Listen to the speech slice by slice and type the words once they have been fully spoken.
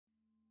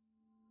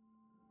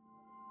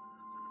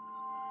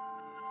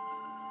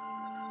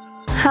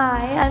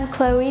Hi, I'm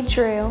Choe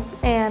Drew,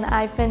 and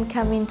I've been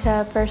coming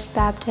to First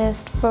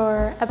Baptist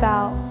for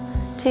about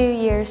 2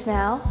 years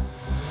now.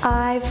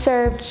 I've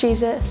served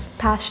Jesus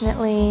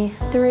passionately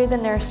through the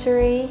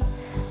nursery.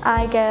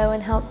 I go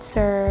and help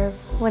serve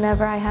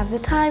whenever I have the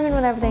time and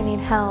whenever they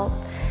need help,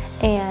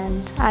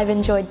 and I've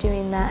enjoyed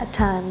doing that a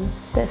ton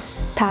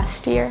this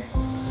past year.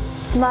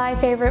 My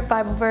favorite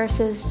Bible verse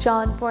is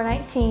John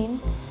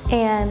 4:19,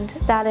 and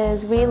that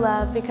is, "We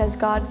love because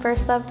God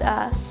first loved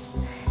us."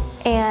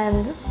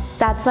 And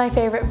that's my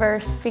favorite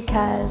verse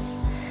because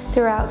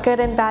throughout good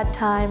and bad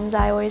times,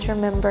 I always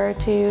remember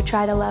to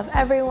try to love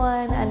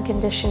everyone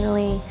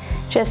unconditionally,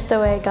 just the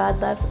way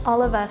God loves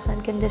all of us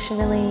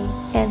unconditionally,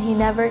 and He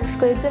never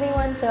excludes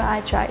anyone, so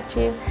I try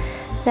to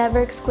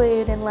never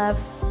exclude and love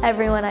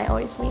everyone I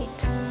always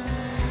meet.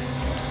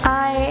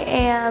 I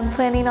am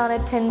planning on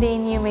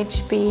attending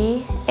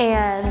UMHB,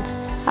 and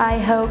I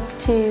hope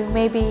to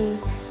maybe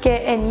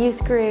get in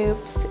youth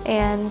groups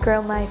and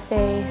grow my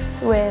faith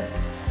with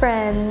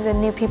friends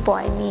and new people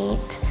I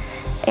meet,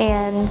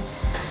 and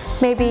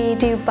maybe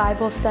do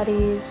Bible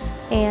studies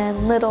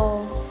and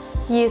little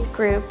youth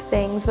group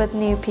things with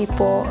new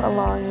people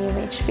along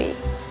UMHB.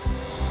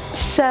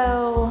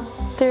 So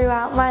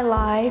throughout my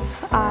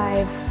life,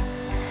 I've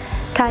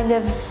kind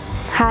of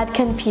had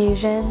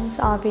confusions,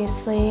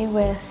 obviously,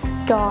 with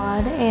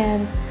God,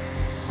 and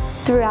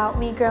throughout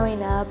me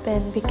growing up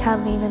and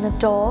becoming an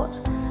adult,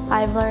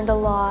 I've learned a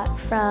lot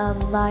from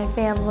my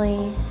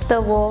family,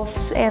 the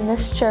Wolves, and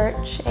this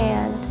church,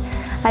 and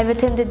I've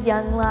attended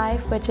Young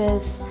Life, which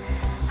has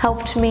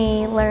helped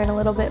me learn a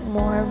little bit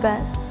more, but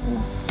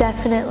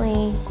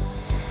definitely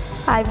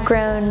I've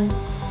grown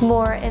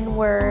more in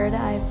Word.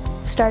 I've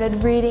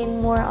started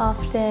reading more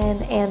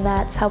often, and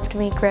that's helped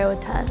me grow a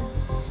ton.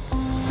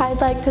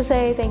 I'd like to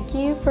say thank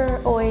you for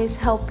always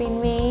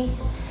helping me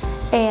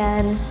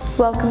and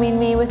welcoming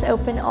me with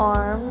open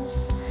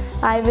arms.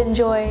 I've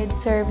enjoyed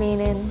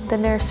serving in the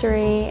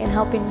nursery and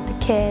helping with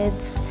the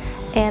kids,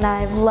 and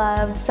I've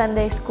loved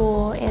Sunday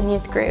school and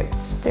youth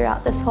groups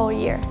throughout this whole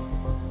year.